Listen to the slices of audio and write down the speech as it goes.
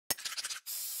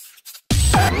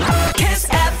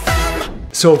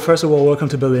So first of all, welcome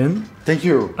to Berlin. Thank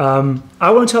you. I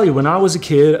want to tell you, when I was a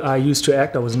kid, I used to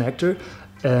act. I was an actor,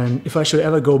 and if I should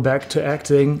ever go back to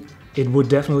acting, it would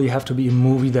definitely have to be a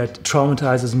movie that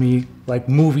traumatizes me, like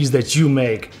movies that you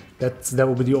make. That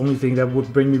would be the only thing that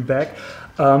would bring me back.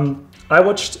 I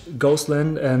watched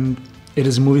Ghostland, and it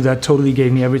is a movie that totally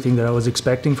gave me everything that I was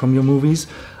expecting from your movies.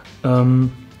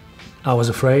 I was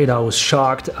afraid, I was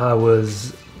shocked, I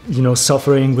was,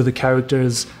 suffering with the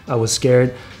characters, I was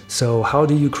scared. So how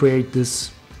do you create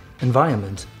this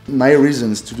environment? My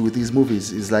reasons to do these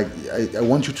movies is like, I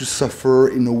want you to suffer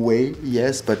in a way,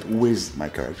 yes, but with my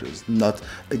characters, not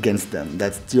against them.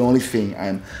 That's the only thing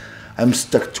I'm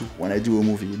stuck to when I do a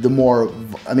movie. The more,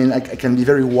 I can be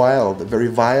very wild, very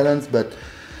violent, but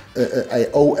I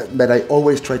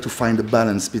always try to find a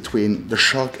balance between the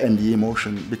shock and the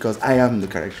emotion, because I am the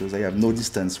characters. I have no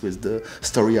distance with the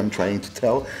story I'm trying to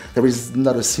tell. There is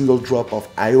not a single drop of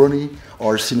irony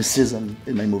or cynicism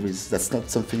in my movies. That's not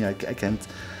something I can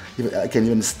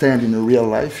even stand in a real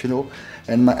life,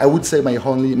 And I would say my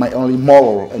only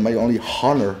moral and my only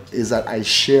honor is that I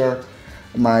share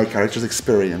my character's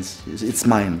experience. It's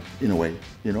mine in a way,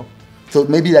 So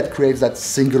maybe that creates that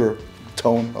singular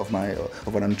tone of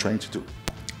what I'm trying to do.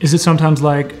 Is it sometimes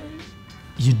like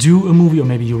you do a movie, or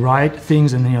maybe you write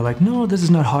things and then you're like, no, this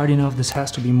is not hard enough, this has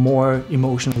to be more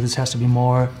emotional, this has to be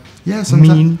more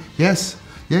mean? Yes.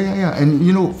 Yeah. And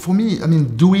for me,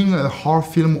 doing a horror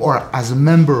film, or as a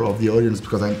member of the audience,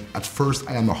 because at first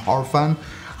I am a horror fan,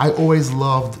 I always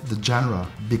loved the genre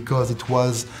because it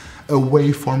was a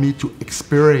way for me to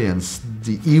experience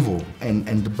the evil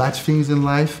and the bad things in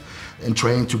life, and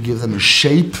trying to give them a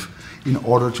shape in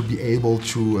order to be able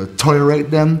to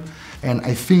tolerate them. And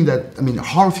I think that,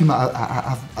 horror films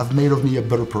have made of me a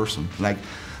better person. Like,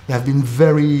 they have been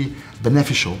very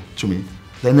beneficial to me.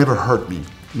 They never hurt me,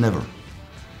 never.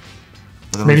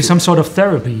 Maybe some sort of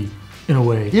therapy, in a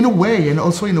way. In a way, and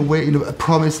also in a way, a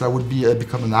promise that I would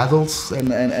become an adult,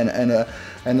 and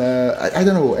I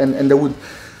don't know, and there would,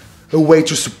 a way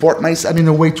to support myself,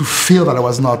 a way to feel that I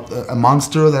was not a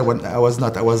monster,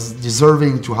 that I was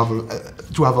deserving to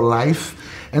have a life,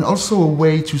 and also a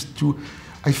way to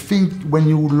I think when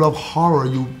you love horror,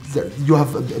 you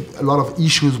have a lot of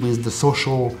issues with the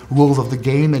social rules of the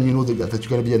game, and that you're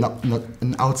going to be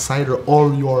an outsider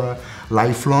all your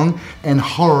life long, and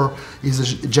horror is a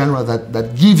genre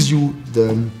that gives you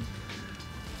the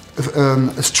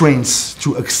strength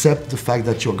to accept the fact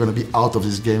that you're going to be out of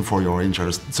this game for your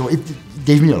interest. So it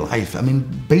gave me a life.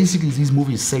 Basically these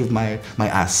movies saved my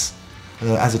ass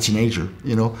as a teenager,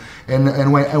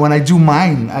 And when I do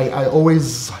mine, I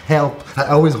always hope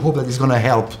that it's going to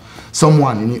help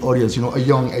someone in the audience, a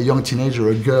young teenager,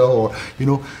 a girl, or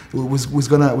who's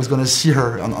gonna see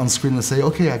her on screen and say,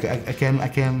 okay,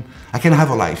 I can have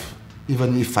a life.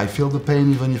 Even if I feel the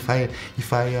pain, even if I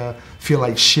feel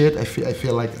like shit, I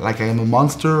feel like I am a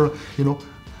monster,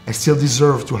 I still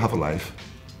deserve to have a life.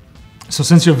 So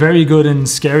since you're very good in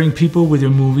scaring people with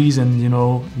your movies and,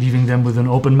 leaving them with an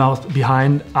open mouth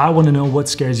behind, I want to know what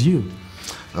scares you.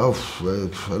 Oh,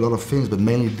 a lot of things, but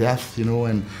mainly death,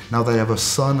 and now that I have a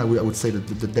son, I would say that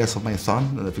the death of my son,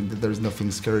 and I think that there's nothing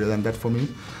scarier than that for me,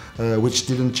 which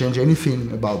didn't change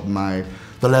anything about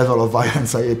the level of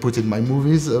violence I put in my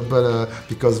movies, but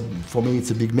because for me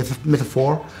it's a big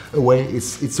metaphor, a way,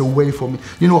 it's a way for me,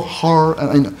 horror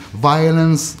and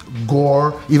violence,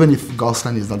 gore, even if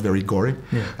Ghostland is not very gory,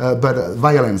 but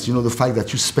violence, the fact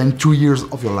that you spend 2 years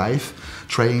of your life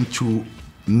trying to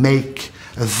make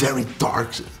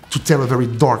tell a very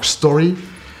dark story,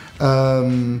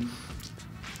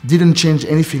 didn't change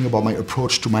anything about my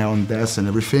approach to my own death and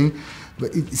everything,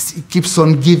 but it keeps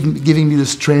on giving me the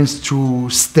strength to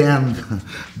stand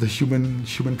the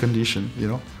human condition,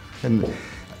 And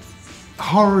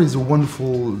horror is a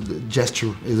wonderful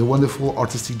gesture, is a wonderful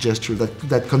artistic gesture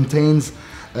that contains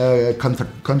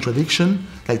contradiction,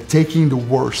 like taking the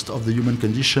worst of the human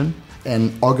condition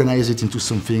and organize it into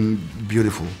something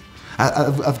beautiful.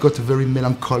 I've got a very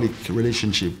melancholic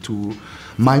relationship to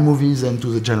my movies and to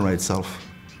the genre itself.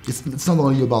 It's not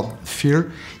only about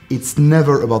fear, it's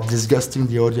never about disgusting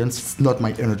the audience, it's not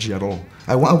my energy at all.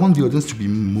 I want the audience to be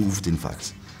moved, in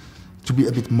fact, to be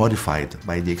a bit modified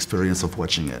by the experience of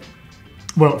watching it.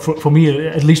 Well, for me,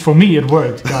 at least for me, it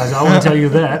worked, guys. I want to tell you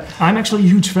that. I'm actually a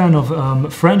huge fan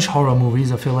of French horror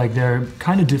movies. I feel like they're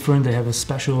kind of different. They have a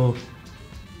special,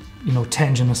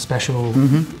 tension, a special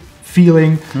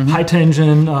feeling. High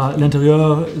Tension,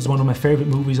 L'Intérieur is one of my favorite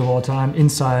movies of all time.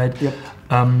 Inside. Yep.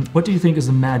 What do you think is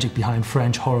the magic behind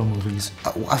French horror movies?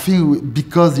 I think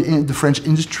because the French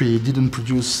industry didn't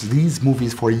produce these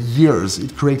movies for years,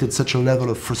 it created such a level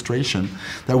of frustration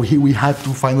that we had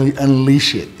to finally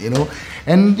unleash it, you know?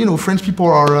 And, you know, French people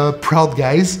are proud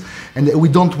guys, and we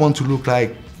don't want to look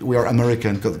like we are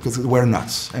American, because we're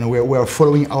not. And we're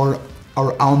following our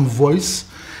own voice,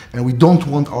 and we don't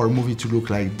want our movie to look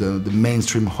like the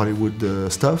mainstream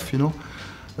Hollywood stuff, you know?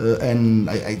 And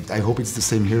I hope it's the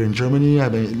same here in Germany. I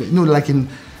mean, you know, like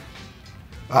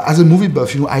as a movie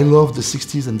buff, you know, I love the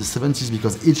 60s and the 70s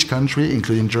because each country,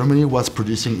 including Germany, was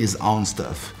producing its own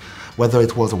stuff. Whether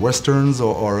it was westerns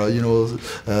or you know,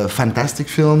 fantastic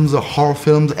films, or horror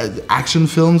films, action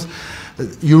films,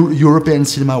 European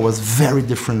cinema was very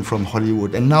different from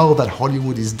Hollywood. And now that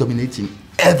Hollywood is dominating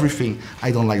everything,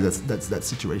 I don't like that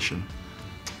situation.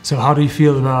 So how do you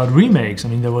feel about remakes? I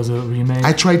mean, there was a remake.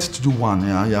 I tried to do one,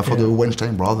 for the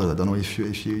Weinstein brothers. I don't know if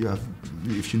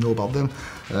you know about them.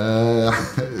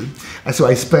 So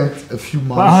I spent a few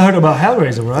months. Well, I heard about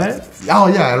Hellraiser, right? Oh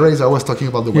yeah, Hellraiser. I was talking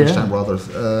about the Weinstein brothers.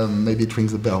 Maybe it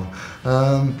rings a bell.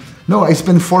 No, I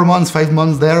spent 4 months, 5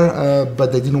 months there,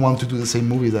 but they didn't want to do the same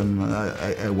movie that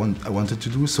I wanted to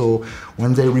do. So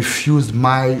when they refused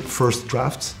my first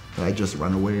draft, I just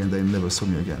ran away and they never saw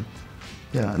me again.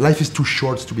 Yeah, life is too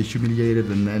short to be humiliated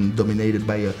and dominated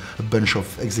by a bunch of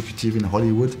executives in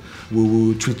Hollywood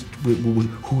who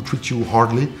treat you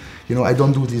hardly. You know, I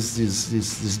don't do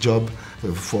this job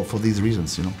for these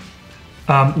reasons. You know.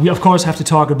 We of course have to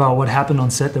talk about what happened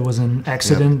on set. There was an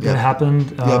accident that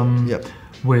happened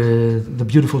with the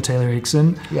beautiful Taylor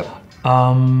Hickson.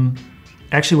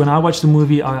 Actually, when I watched the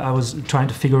movie, I was trying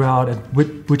to figure out at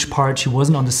which part she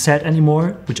wasn't on the set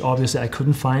anymore, which obviously I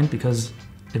couldn't find because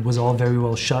it was all very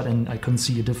well shot and I couldn't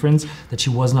see a difference that she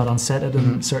was not on set at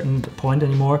a certain point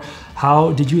anymore.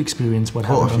 How did you experience what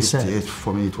happened on set?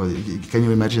 For me, it was. Can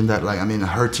you imagine that? Like, I mean,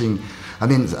 hurting. I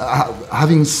mean,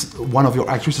 having one of your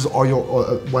actresses or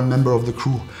one member of the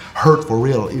crew hurt for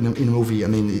real in a movie. I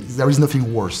mean, there is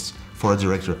nothing worse for a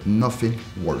director. Nothing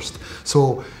worse.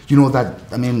 So you know that.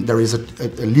 I mean, there is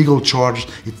a legal charge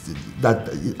that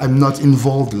I'm not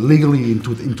involved legally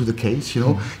into the case. You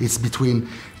know, it's between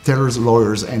Taylor's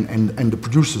lawyers and the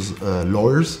producer's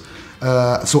lawyers,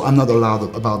 so I'm not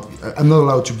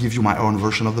allowed to give you my own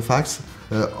version of the facts.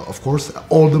 Of course,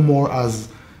 all the more as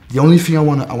the only thing I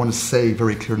want to say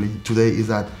very clearly today is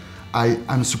that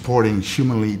I'm supporting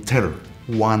humanly Taylor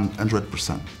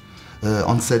 100%.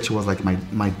 On set, she was like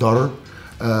my daughter.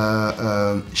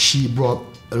 She brought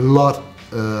a lot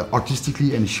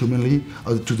artistically and humanly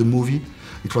to the movie.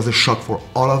 It was a shock for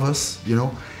all of us, you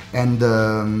know,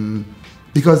 and.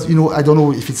 Because, you know, I don't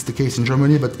know if it's the case in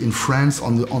Germany, but in France,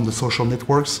 on the social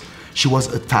networks, she was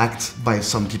attacked by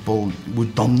some people who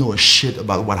don't know a shit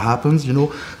about what happens, you know,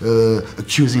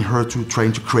 accusing her to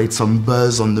trying to create some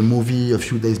buzz on the movie a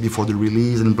few days before the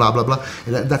release and blah, blah, blah.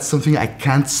 And that's something I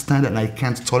can't stand and I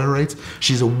can't tolerate.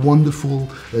 She's a wonderful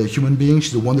human being.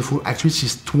 She's a wonderful actress.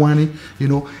 She's 20, you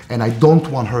know, and I don't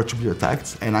want her to be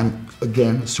attacked. And I'm,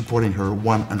 again, supporting her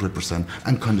 100%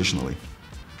 unconditionally.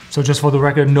 So just for the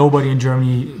record, nobody in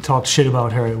Germany talked shit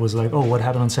about her. It was like, oh, what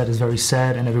happened on set is very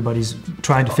sad, and everybody's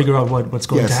trying to figure out what's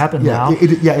going to happen now.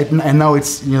 And now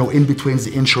it's, you know, in between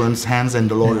the insurance hands and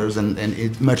the lawyers, and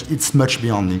it's much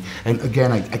beyond me. And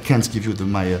again, I can't give you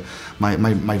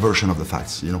my version of the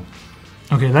facts, you know.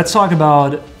 Okay, let's talk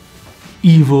about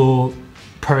evil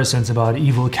persons, about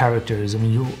evil characters. I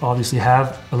mean, you obviously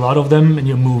have a lot of them in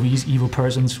your movies, evil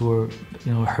persons who are,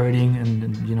 you know, hurting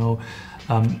and you know,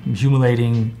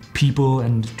 humiliating people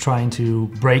and trying to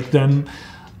break them.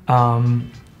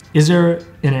 Is there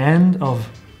an end of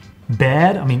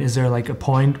bad? I mean, is there like a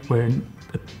point where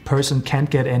a person can't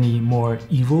get any more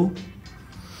evil?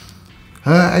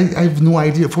 I have no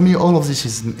idea. For me, all of this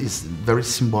is very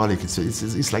symbolic.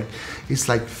 It's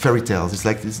like fairy tales. It's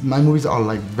like my movies are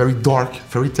like very dark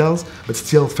fairy tales, but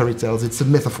still fairy tales. It's a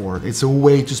metaphor. It's a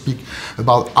way to speak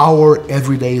about our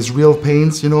everyday's real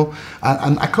pains. You know,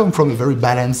 I come from a very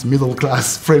balanced middle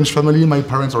class French family. My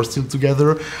parents are still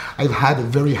together. I've had a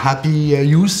very happy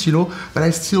youth. You know, but I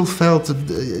still felt a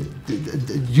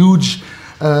huge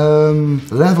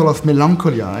level of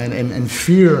melancholia and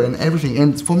fear and everything.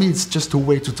 And for me, it's just a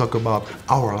way to talk about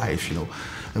our life, you know,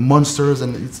 monsters,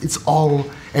 and it's all.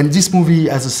 And this movie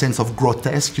has a sense of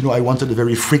grotesque. You know, I wanted a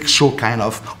very freak show kind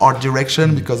of art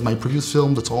direction because my previous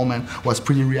film, The Tall Man, was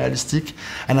pretty realistic,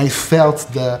 and I felt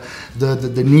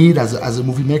the need as a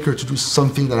movie maker to do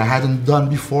something that I hadn't done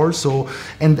before. So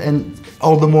and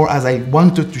all the more as I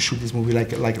wanted to shoot this movie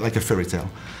like a fairy tale.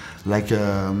 Like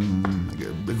a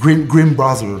Grimm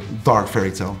Brother dark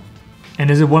fairy tale. And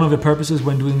is it one of the purposes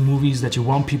when doing movies that you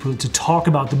want people to talk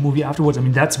about the movie afterwards? I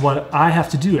mean, that's what I have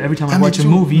to do every time I watch a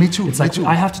movie. Me too. It's like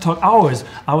I have to talk hours.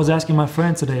 I was asking my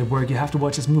friends today at work, you have to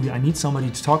watch this movie. I need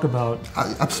somebody to talk about.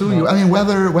 Absolutely. I mean,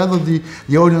 whether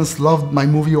the audience loved my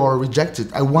movie or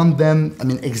rejected, I want them, I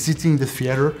mean, exiting the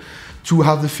theater to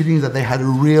have the feeling that they had a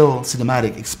real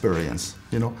cinematic experience,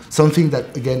 you know, something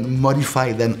that again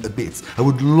modified them a bit. I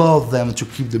would love them to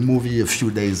keep the movie a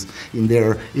few days in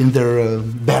their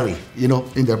belly, you know,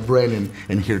 in their brain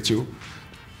and here too.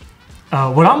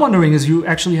 What I'm wondering is, you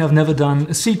actually have never done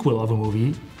a sequel of a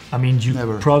movie. I mean, you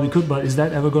probably could, but is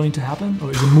that ever going to happen,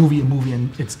 or is a movie and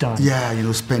it's done? Yeah, you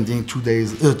know, spending 2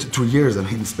 years. I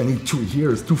mean, spending 2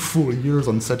 years, 2 full years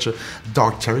on such a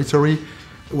dark territory.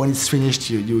 When it's finished,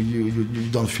 you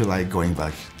don't feel like going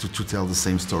back to tell the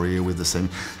same story with the same,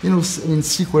 you know. I mean,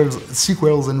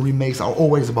 sequels and remakes are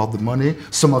always about the money.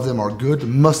 Some of them are good,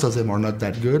 most of them are not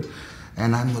that good,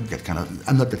 and I'm not that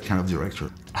kind of director.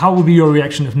 How would be your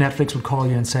reaction if Netflix would call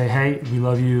you and say, "Hey, we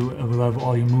love you, we love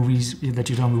all your movies that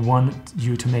you've done. We want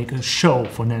you to make a show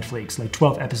for Netflix, like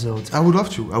 12 episodes." I would love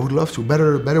to. I would love to.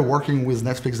 Better working with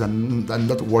Netflix than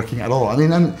not working at all. I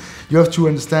mean, you have to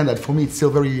understand that for me, it's still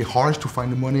very hard to find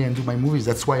the money and do my movies.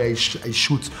 That's why I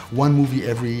shoot one movie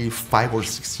every 5 or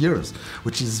 6 years,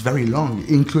 which is very long,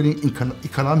 including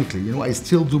economically. You know, I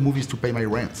still do movies to pay my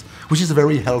rent, which is a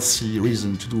very healthy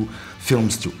reason to do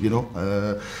films too. You know,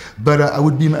 but I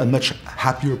would be a much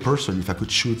happier person if I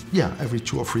could shoot, every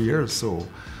 2 or 3 years. So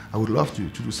I would love to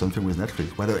do something with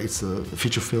Netflix, whether it's a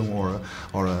feature film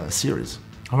or a series.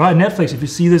 All right, Netflix, if you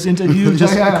see this interview,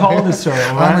 just call this, sir.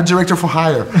 All right? I'm a director for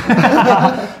hire.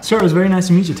 Sir, it was very nice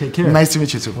to meet you. Take care. Nice to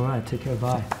meet you too. All right, take care.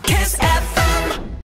 Bye.